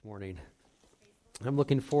morning. I'm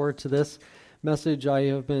looking forward to this message. I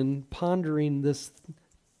have been pondering this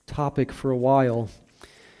topic for a while.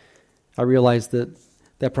 I realize that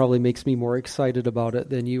probably makes me more excited about it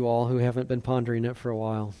than you all who haven't been pondering it for a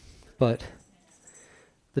while. But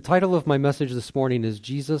the title of my message this morning is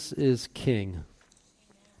Jesus is King.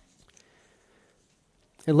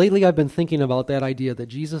 And lately I've been thinking about that idea that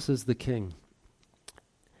Jesus is the King.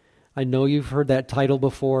 I know you've heard that title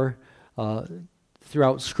before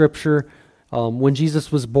throughout Scripture. When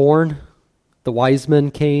Jesus was born, the wise men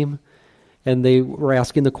came and they were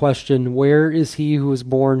asking the question, where is he who was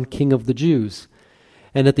born King of the Jews?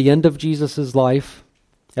 And at the end of Jesus' life,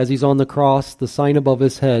 as he's on the cross, the sign above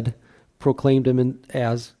his head proclaimed him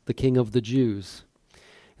as the King of the Jews.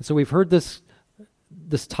 And so we've heard this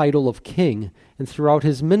title of King, and throughout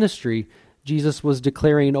his ministry, Jesus was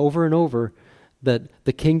declaring over and over that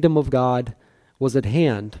the kingdom of God was at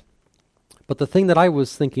hand. But the thing that I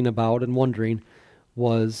was thinking about and wondering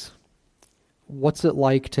was, what's it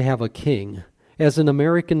like to have a king? As an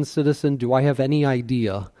American citizen, do I have any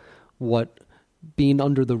idea what being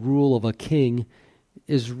under the rule of a king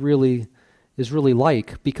is really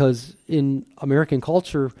like? Because in American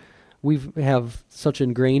culture, we have such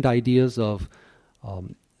ingrained ideas of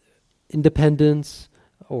independence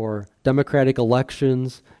or democratic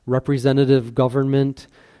elections, representative government,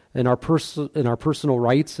 and our personal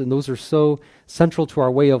rights, and those are so central to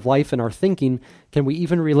our way of life and our thinking. Can we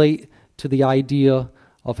even relate to the idea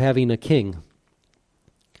of having a king?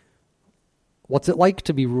 What's it like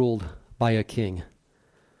to be ruled by a king?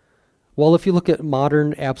 Well, if you look at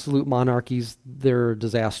modern absolute monarchies, they're a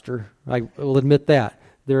disaster. I will admit that.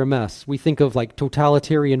 They're a mess. We think of like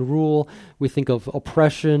totalitarian rule. We think of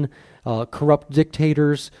oppression, corrupt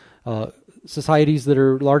dictators, societies that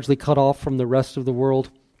are largely cut off from the rest of the world.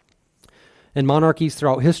 And monarchies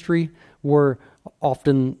throughout history were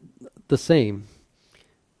often the same.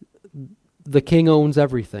 The king owns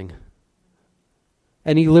everything.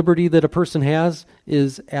 Any liberty that a person has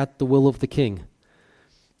is at the will of the king.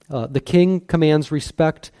 The king commands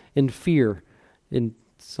respect and fear. In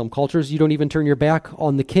some cultures, you don't even turn your back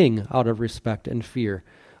on the king out of respect and fear.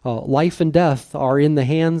 Life and death are in the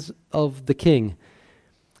hands of the king.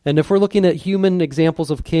 And if we're looking at human examples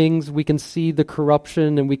of kings, we can see the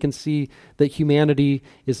corruption and we can see that humanity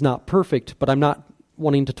is not perfect. But I'm not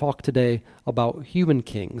wanting to talk today about human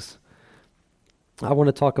kings. I want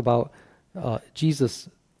to talk about Jesus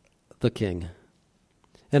the King.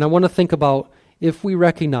 And I want to think about, if we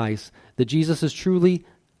recognize that Jesus is truly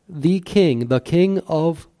the King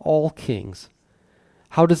of all kings,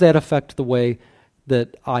 how does that affect the way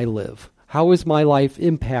that I live? How is my life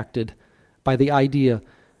impacted by the idea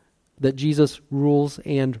that Jesus rules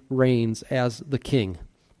and reigns as the King?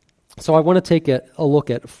 So I want to take a look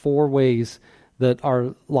at 4 ways that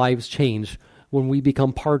our lives change when we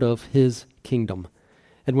become part of his kingdom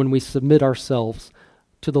and when we submit ourselves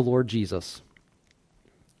to the Lord Jesus.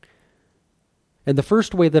 And the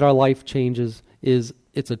first way that our life changes is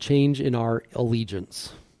it's a change in our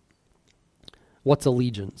allegiance. What's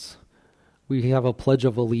allegiance? We have a pledge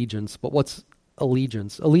of allegiance, but what's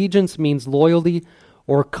allegiance? Allegiance means loyalty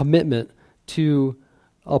or commitment to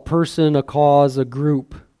a person, a cause, a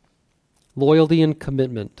group. Loyalty and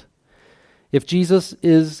commitment. If Jesus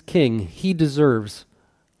is King, he deserves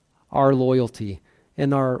our loyalty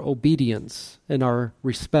and our obedience and our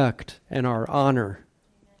respect and our honor.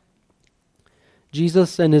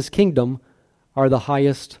 Jesus and his kingdom are the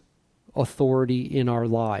highest authority in our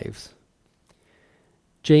lives.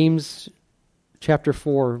 James chapter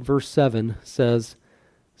 4, verse 7 says,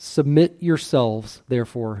 "Submit yourselves,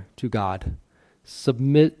 therefore, to God."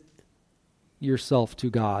 Submit yourself to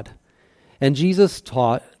God. And Jesus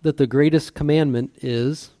taught that the greatest commandment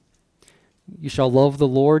is, you shall love the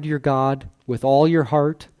Lord your God with all your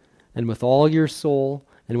heart and with all your soul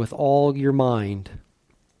and with all your mind.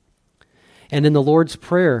 And in the Lord's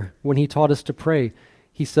Prayer, when he taught us to pray,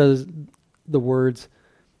 he says the words,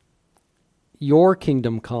 "Your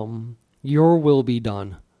kingdom come, your will be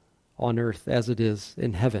done on earth as it is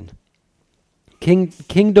in heaven."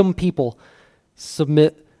 Kingdom people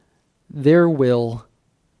submit their will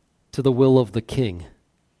to the will of the King.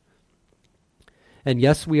 And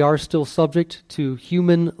yes, we are still subject to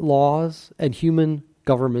human laws and human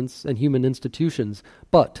governments and human institutions,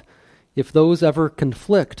 but if those ever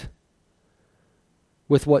conflict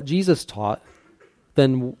with what Jesus taught,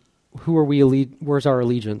 then where's our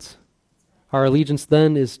allegiance? Our allegiance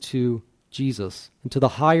then is to Jesus and to the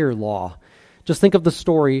higher law. Just think of the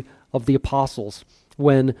story of the apostles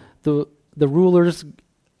when the rulers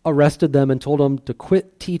arrested them and told them to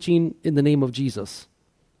quit teaching in the name of Jesus.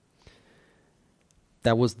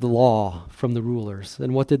 That was the law from the rulers.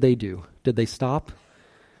 And what did they do? Did they stop?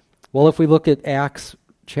 Well, if we look at Acts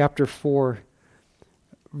chapter 4,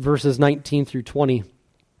 verses 19 through 20,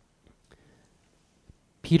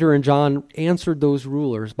 Peter and John answered those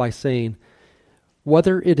rulers by saying,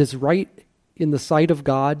 "Whether it is right in the sight of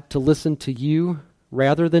God to listen to you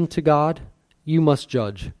rather than to God, you must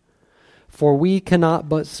judge. For we cannot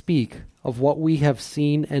but speak of what we have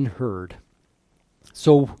seen and heard."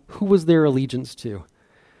 So who was their allegiance to?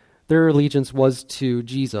 Their allegiance was to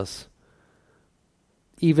Jesus,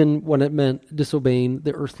 even when it meant disobeying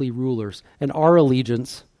the earthly rulers. And our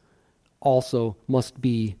allegiance also must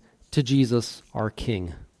be to Jesus, our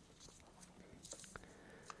King.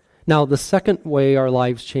 Now, the second way our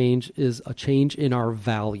lives change is a change in our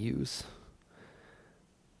values.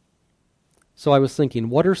 So I was thinking,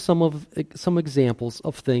 what are some examples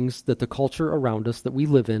of things that the culture around us that we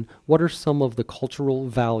live in, what are some of the cultural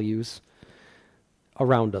values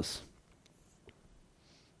around us?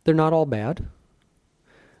 They're not all bad.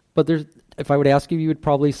 But if I would ask you, you would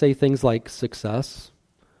probably say things like success,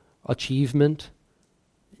 achievement,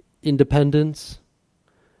 independence,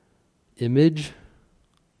 image,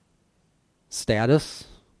 status,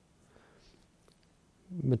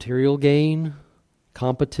 material gain,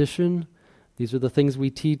 competition. These are the things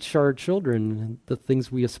we teach our children, the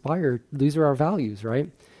things we aspire. These are our values,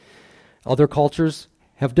 right? Other cultures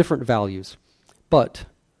have different values. But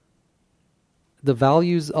the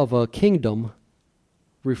values of a kingdom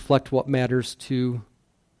reflect what matters to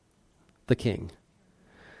the king.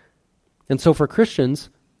 And so for Christians,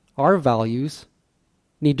 our values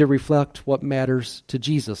need to reflect what matters to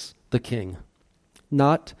Jesus, the king.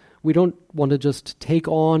 We don't want to just take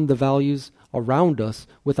on the values around us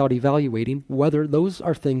without evaluating whether those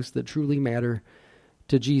are things that truly matter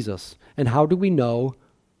to Jesus. And how do we know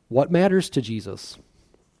what matters to Jesus?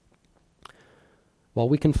 Well,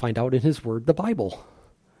 we can find out in his word, the Bible.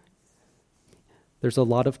 There's a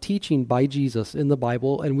lot of teaching by Jesus in the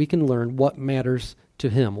Bible, and we can learn what matters to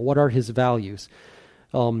him. What are his values?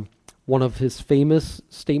 One of his famous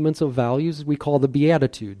statements of values we call the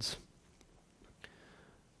Beatitudes.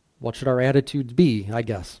 What should our attitudes be, I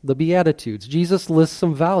guess? The Beatitudes. Jesus lists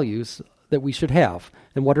some values that we should have.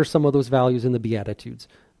 And what are some of those values in the Beatitudes?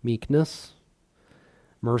 Meekness,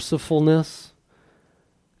 mercifulness,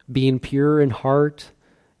 being pure in heart,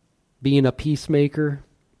 being a peacemaker.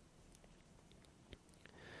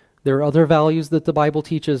 There are other values that the Bible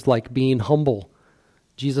teaches, like being humble.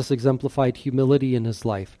 Jesus exemplified humility in his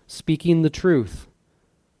life. Speaking the truth,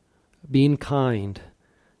 being kind,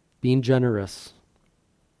 being generous,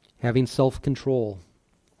 having self-control.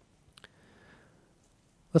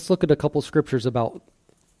 Let's look at a couple scriptures about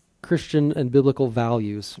Christian and biblical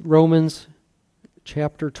values. Romans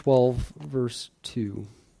chapter 12, verse 2.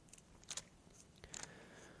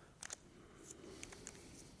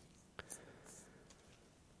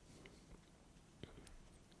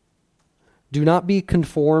 Do not be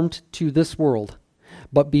conformed to this world,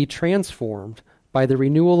 but be transformed by the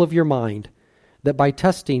renewal of your mind, that by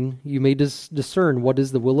testing you may discern what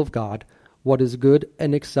is the will of God, what is good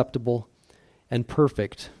and acceptable and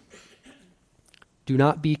perfect. Do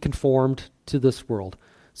not be conformed to this world.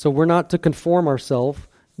 So we're not to conform ourselves,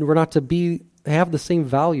 we're not to have the same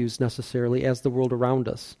values necessarily as the world around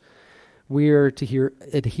us. We are to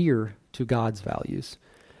adhere to God's values.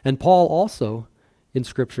 And Paul also, in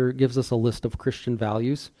Scripture, gives us a list of Christian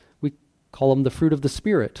values. We call them the fruit of the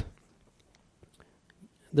Spirit.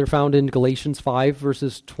 They're found in Galatians 5,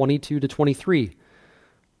 verses 22 to 23.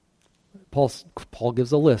 Paul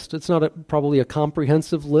gives a list. It's not probably a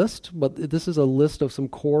comprehensive list, but this is a list of some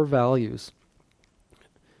core values.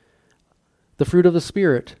 The fruit of the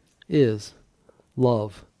Spirit is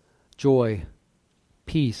love, joy,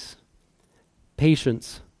 peace,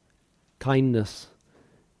 patience, kindness,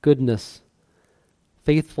 goodness,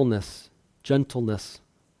 faithfulness, gentleness,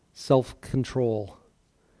 self-control.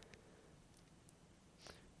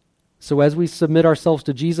 So as we submit ourselves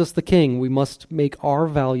to Jesus the King, we must make our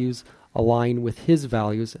values align with his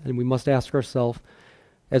values, and we must ask ourselves,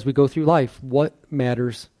 as we go through life, what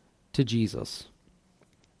matters to Jesus?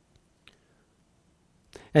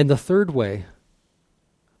 And the third way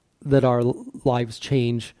that our lives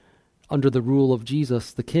change under the rule of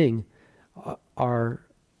Jesus the King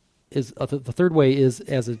the third way is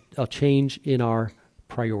as a change in our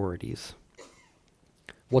priorities.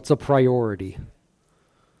 What's a priority?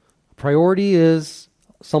 A priority is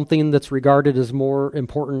something that's regarded as more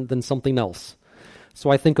important than something else.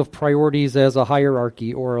 So I think of priorities as a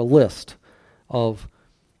hierarchy or a list of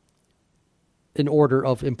an order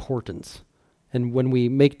of importance. And when we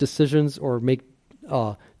make decisions or make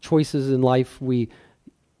choices in life, we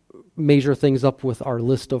measure things up with our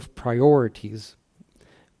list of priorities.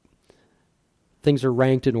 Things are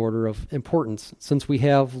ranked in order of importance. Since we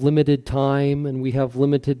have limited time and we have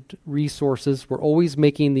limited resources, we're always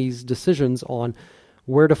making these decisions on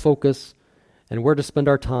where to focus and where to spend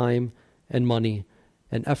our time and money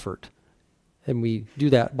and effort. And we do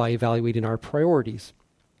that by evaluating our priorities.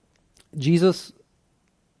 Jesus,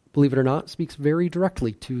 believe it or not, speaks very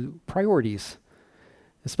directly to priorities,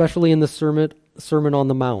 especially in the Sermon on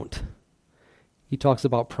the Mount. He talks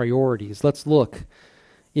about priorities. Let's look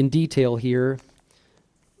in detail here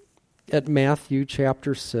at Matthew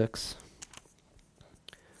chapter 6.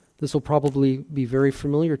 This will probably be very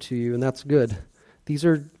familiar to you, and that's good. These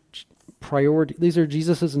are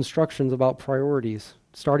Jesus' instructions about priorities,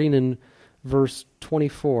 starting in verse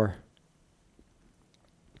 24.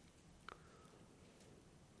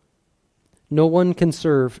 No one can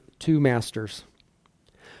serve two masters,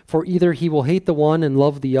 for either he will hate the one and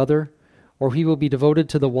love the other, or he will be devoted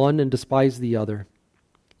to the one and despise the other.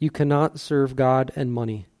 You cannot serve God and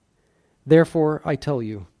money. Therefore, I tell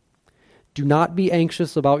you, do not be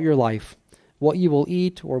anxious about your life, what you will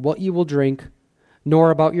eat or what you will drink,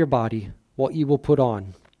 nor about your body, what you will put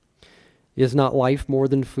on. Is not life more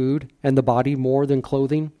than food, and the body more than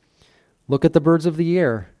clothing? Look at the birds of the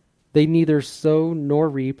air. They neither sow nor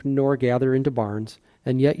reap nor gather into barns,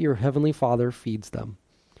 and yet your heavenly Father feeds them.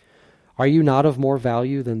 Are you not of more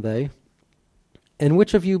value than they? And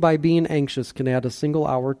which of you by being anxious can add a single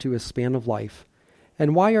hour to his span of life?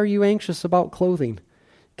 And why are you anxious about clothing?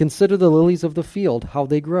 Consider the lilies of the field, how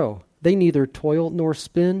they grow. They neither toil nor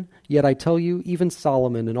spin, yet I tell you, even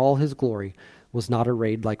Solomon in all his glory was not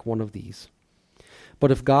arrayed like one of these. But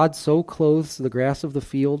if God so clothes the grass of the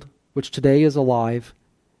field, which today is alive,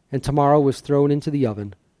 and tomorrow is thrown into the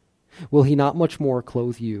oven, will he not much more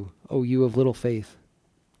clothe you, O you of little faith?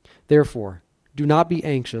 Therefore, do not be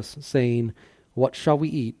anxious, saying, what shall we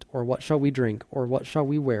eat, or what shall we drink, or what shall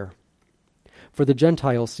we wear? For the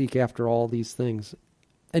Gentiles seek after all these things,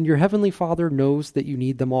 and your heavenly Father knows that you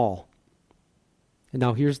need them all. And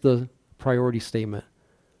now here's the priority statement.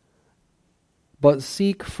 But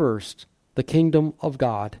seek first the kingdom of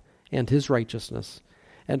God and his righteousness,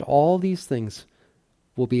 and all these things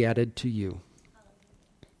will be added to you.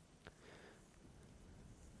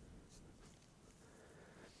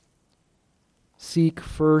 Seek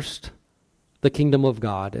first the kingdom of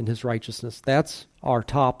God and his righteousness. That's our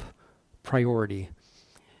top priority.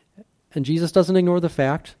 And Jesus doesn't ignore the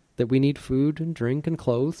fact that we need food and drink and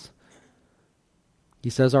clothes. He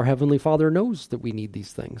says our heavenly Father knows that we need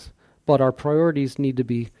these things, but our priorities need to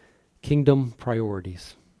be kingdom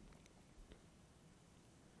priorities.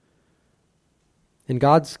 In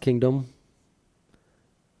God's kingdom,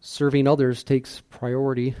 serving others takes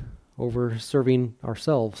priority over serving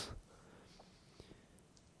ourselves.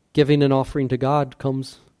 Giving an offering to God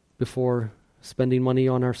comes before spending money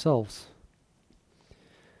on ourselves.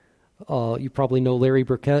 You probably know Larry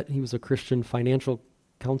Burkett. He was a Christian financial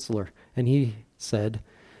counselor, and he said,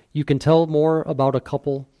 you can tell more about a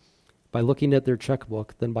couple by looking at their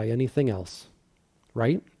checkbook than by anything else,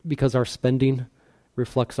 right? Because our spending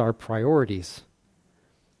reflects our priorities.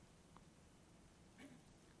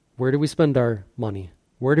 Where do we spend our money?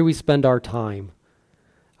 Where do we spend our time?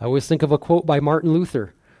 I always think of a quote by Martin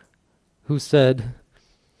Luther, who said,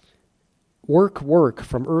 work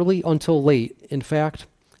from early until late. In fact,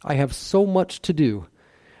 I have so much to do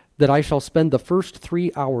that I shall spend the first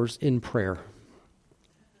 3 hours in prayer.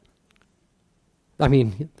 I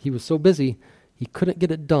mean, he was so busy, he couldn't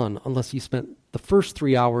get it done unless he spent the first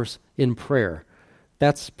 3 hours in prayer.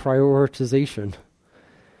 That's prioritization.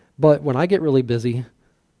 But when I get really busy,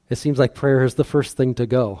 it seems like prayer is the first thing to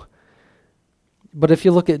go. But if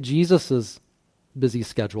you look at Jesus's busy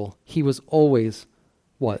schedule, he was always,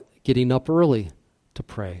 getting up early to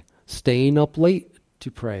pray, staying up late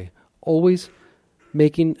to pray, always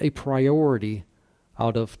making a priority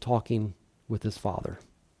out of talking with his Father.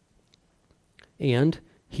 And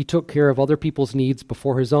he took care of other people's needs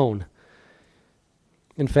before his own.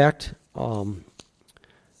 In fact,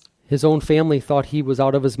 his own family thought he was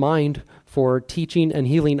out of his mind for teaching and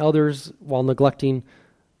healing others while neglecting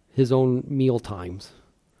his own meal times.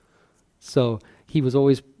 So he was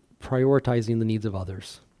always prioritizing the needs of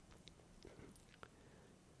others.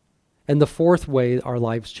 And the fourth way our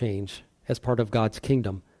lives change as part of God's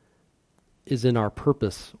kingdom is in our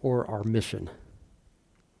purpose or our mission.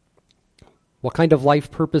 What kind of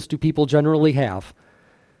life purpose do people generally have?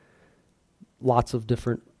 Lots of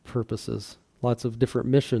different purposes, lots of different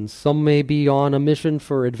missions. Some may be on a mission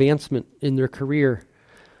for advancement in their career.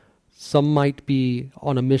 Some might be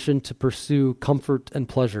on a mission to pursue comfort and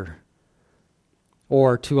pleasure.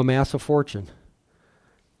 or to amass a fortune.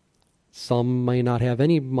 Some may not have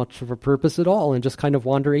any much of a purpose at all and just kind of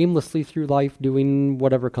wander aimlessly through life doing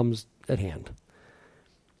whatever comes at hand.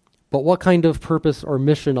 But what kind of purpose or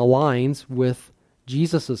mission aligns with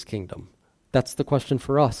Jesus' kingdom? That's the question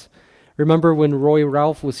for us. Remember when Roy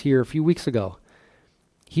Ralph was here a few weeks ago?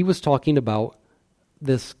 He was talking about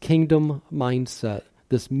this kingdom mindset,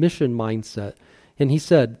 this mission mindset. And he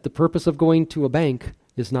said the purpose of going to a bank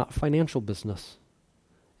is not financial business.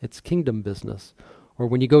 It's kingdom business. Or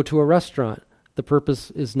when you go to a restaurant, the purpose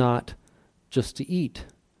is not just to eat.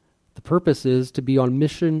 The purpose is to be on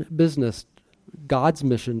mission business, God's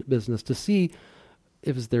mission business, to see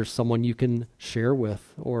if there's someone you can share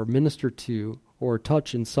with or minister to or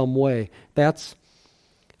touch in some way. That's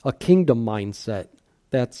a kingdom mindset.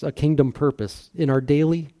 That's a kingdom purpose in our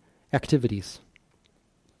daily activities.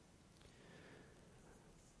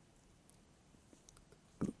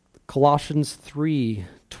 Colossians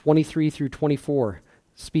 3:23 through 24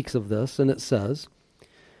 speaks of this, and it says,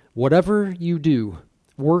 "Whatever you do,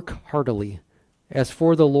 work heartily, as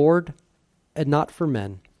for the Lord and not for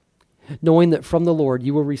men, knowing that from the Lord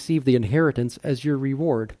you will receive the inheritance as your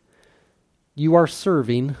reward. You are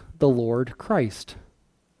serving the Lord Christ."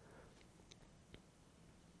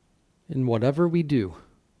 In whatever we do,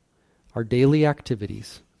 our daily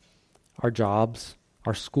activities, our jobs,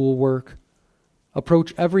 our schoolwork,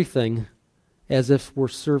 approach everything as if we're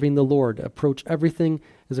serving the Lord. Approach everything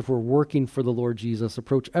as if we're working for the Lord Jesus.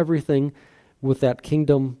 Approach everything with that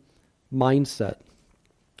kingdom mindset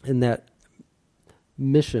and that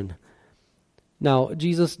mission. Now,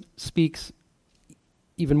 Jesus speaks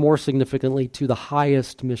even more significantly to the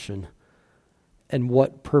highest mission and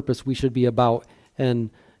what purpose we should be about.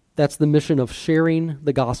 And that's the mission of sharing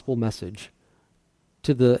the gospel message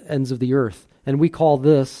to the ends of the earth. And we call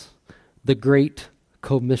this the Great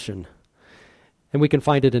Commission. And we can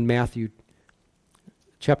find it in Matthew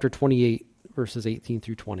chapter 28, verses 18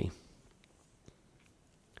 through 20.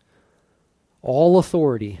 "All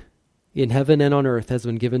authority in heaven and on earth has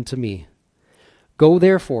been given to me. Go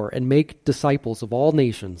therefore and make disciples of all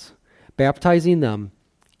nations, baptizing them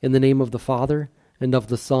in the name of the Father and of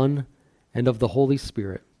the Son and of the Holy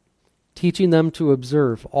Spirit, teaching them to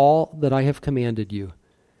observe all that I have commanded you.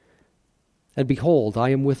 And behold, I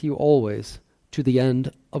am with you always to the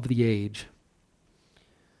end of the age."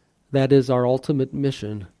 That is our ultimate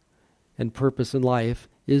mission and purpose in life,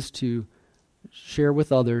 is to share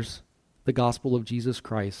with others the gospel of Jesus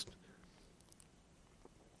Christ.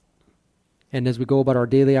 And as we go about our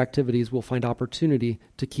daily activities, we'll find opportunity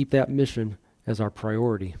to keep that mission as our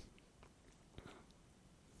priority.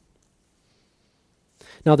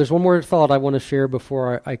 Now, there's one more thought I want to share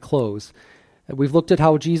before I close. We've looked at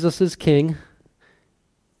how Jesus is king,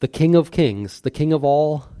 the King of kings, the King of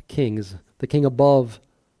all kings, the King above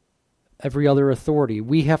every other authority.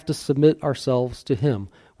 We have to submit ourselves to him.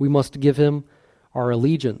 We must give him our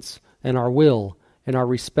allegiance and our will and our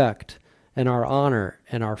respect and our honor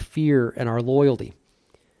and our fear and our loyalty.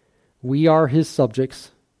 We are his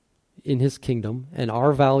subjects in his kingdom, and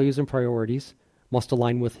our values and priorities must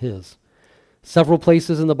align with his. Several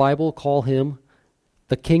places in the Bible call him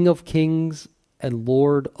the King of kings and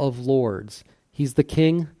Lord of lords. He's the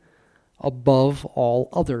king above all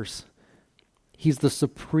others. He's the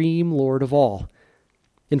supreme Lord of all.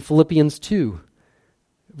 In Philippians 2,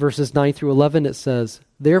 verses 9 through 11, it says,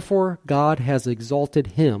 "Therefore God has exalted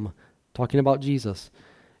him," talking about Jesus,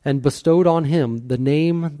 "and bestowed on him the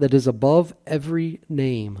name that is above every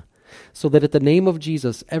name, so that at the name of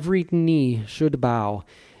Jesus every knee should bow,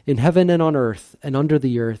 in heaven and on earth and under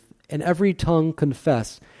the earth, and every tongue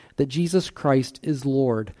confess that Jesus Christ is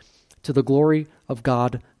Lord, to the glory of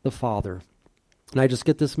God the Father." And I just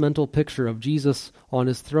get this mental picture of Jesus on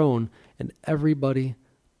his throne, and everybody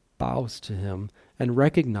bows to him and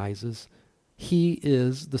recognizes he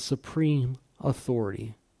is the supreme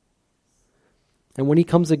authority. And when he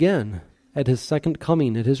comes again, at his second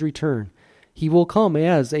coming, at his return, he will come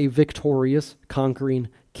as a victorious, conquering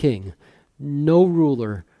king. No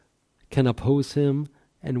ruler can oppose him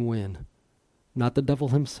and win. Not the devil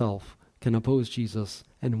himself can oppose Jesus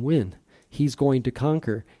and win. He's going to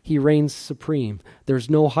conquer. He reigns supreme. There's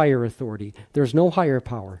no higher authority. There's no higher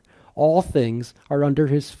power. All things are under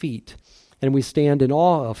his feet, and we stand in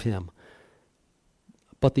awe of him.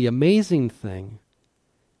 But the amazing thing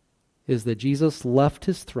is that Jesus left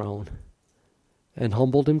his throne and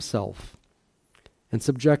humbled himself and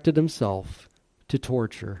subjected himself to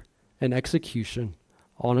torture and execution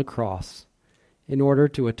on a cross in order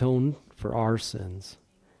to atone for our sins.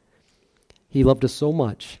 He loved us so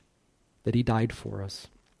much that he died for us.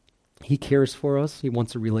 He cares for us. He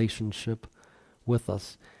wants a relationship with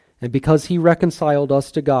us. And because he reconciled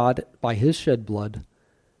us to God by his shed blood,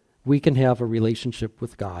 we can have a relationship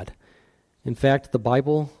with God. In fact, the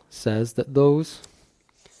Bible says that those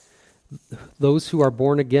who are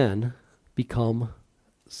born again become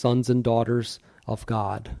sons and daughters of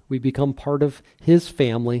God. We become part of his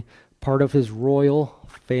family, part of his royal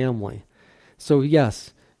family. So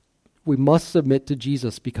yes, we must submit to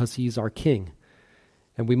Jesus because he's our king.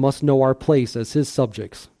 And we must know our place as his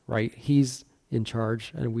subjects, right? He's in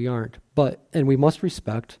charge and we aren't. And we must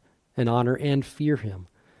respect and honor and fear him.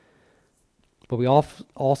 But we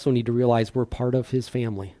also need to realize we're part of his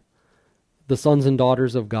family, the sons and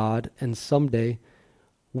daughters of God, and someday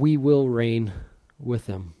we will reign with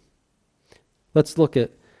him. Let's look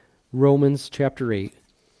at Romans chapter 8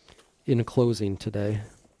 in closing today.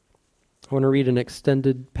 I want to read an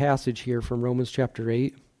extended passage here from Romans chapter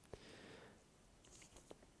 8.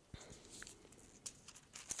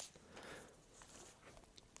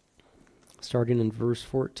 Starting in verse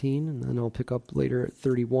 14, and then I'll pick up later at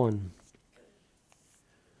 31.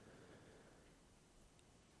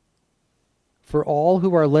 For all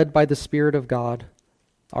who are led by the Spirit of God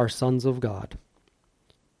are sons of God.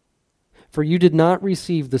 For you did not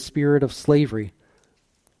receive the spirit of slavery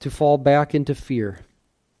to fall back into fear,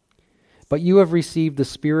 but you have received the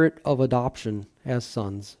spirit of adoption as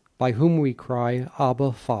sons, by whom we cry,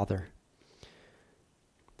 Abba, Father.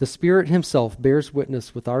 The Spirit himself bears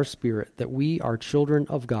witness with our spirit that we are children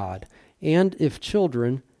of God, and if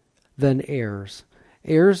children, then heirs,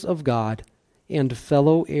 heirs of God, and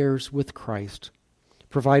fellow heirs with Christ,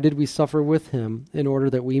 provided we suffer with him, in order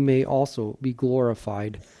that we may also be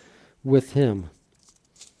glorified with him.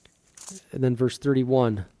 And then verse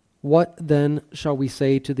 31, what then shall we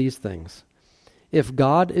say to these things? If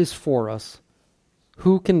God is for us,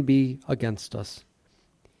 who can be against us?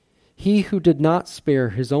 He who did not spare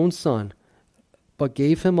his own son, but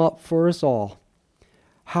gave him up for us all,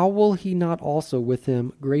 how will he not also with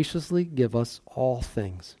him graciously give us all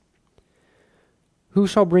things? Who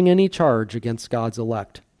shall bring any charge against God's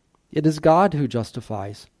elect? It is God who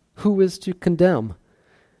justifies. Who is to condemn?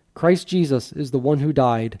 Christ Jesus is the one who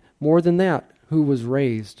died, more than that, who was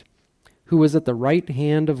raised, who is at the right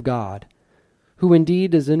hand of God, who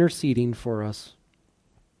indeed is interceding for us.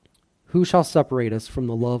 Who shall separate us from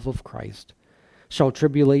the love of Christ? Shall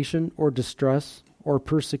tribulation or distress or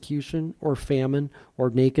persecution or famine or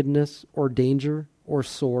nakedness or danger or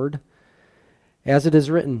sword? As it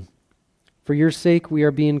is written, for your sake we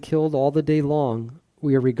are being killed all the day long.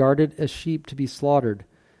 We are regarded as sheep to be slaughtered.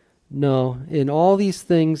 No, in all these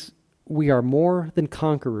things we are more than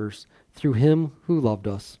conquerors through him who loved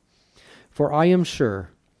us. For I am sure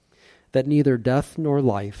that neither death nor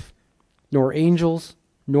life, nor angels,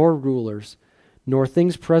 nor rulers, nor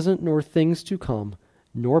things present, nor things to come,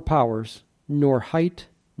 nor powers, nor height,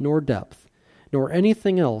 nor depth, nor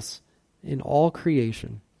anything else in all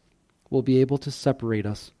creation will be able to separate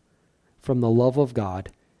us from the love of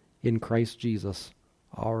God in Christ Jesus,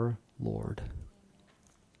 our Lord.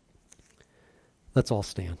 Let's all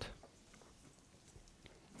stand.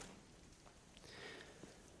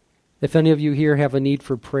 If any of you here have a need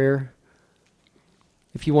for prayer,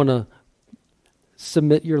 if you want to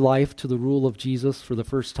submit your life to the rule of Jesus for the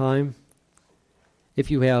first time,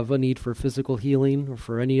 if you have a need for physical healing or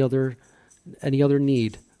for any other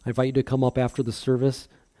need, I invite you to come up after the service.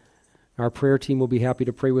 Our prayer team will be happy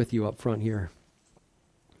to pray with you up front here.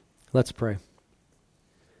 Let's pray.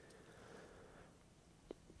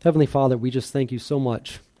 Heavenly Father, we just thank you so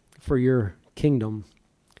much for your kingdom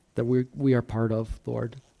that we are part of,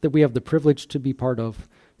 Lord, that we have the privilege to be part of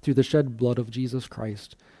through the shed blood of Jesus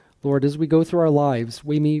Christ. Lord, as we go through our lives,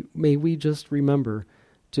 may we just remember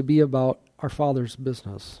to be about our Father's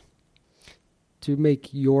business, to make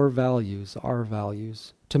your values our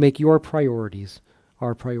values, to make your priorities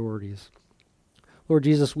our priorities. Lord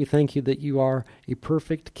Jesus, we thank you that you are a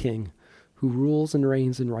perfect King who rules and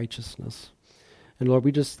reigns in righteousness. And Lord,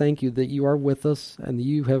 we just thank you that you are with us and that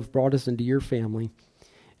you have brought us into your family,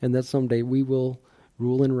 and that someday we will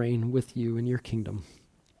rule and reign with you in your kingdom.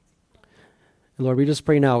 And Lord, we just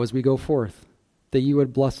pray now as we go forth that you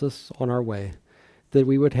would bless us on our way, that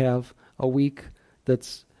we would have a week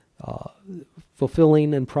that's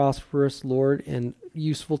fulfilling and prosperous, Lord, and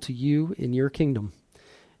useful to you in your kingdom.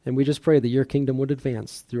 And we just pray that your kingdom would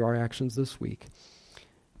advance through our actions this week.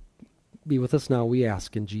 Be with us now, we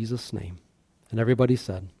ask, in Jesus' name. And everybody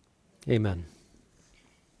said, amen.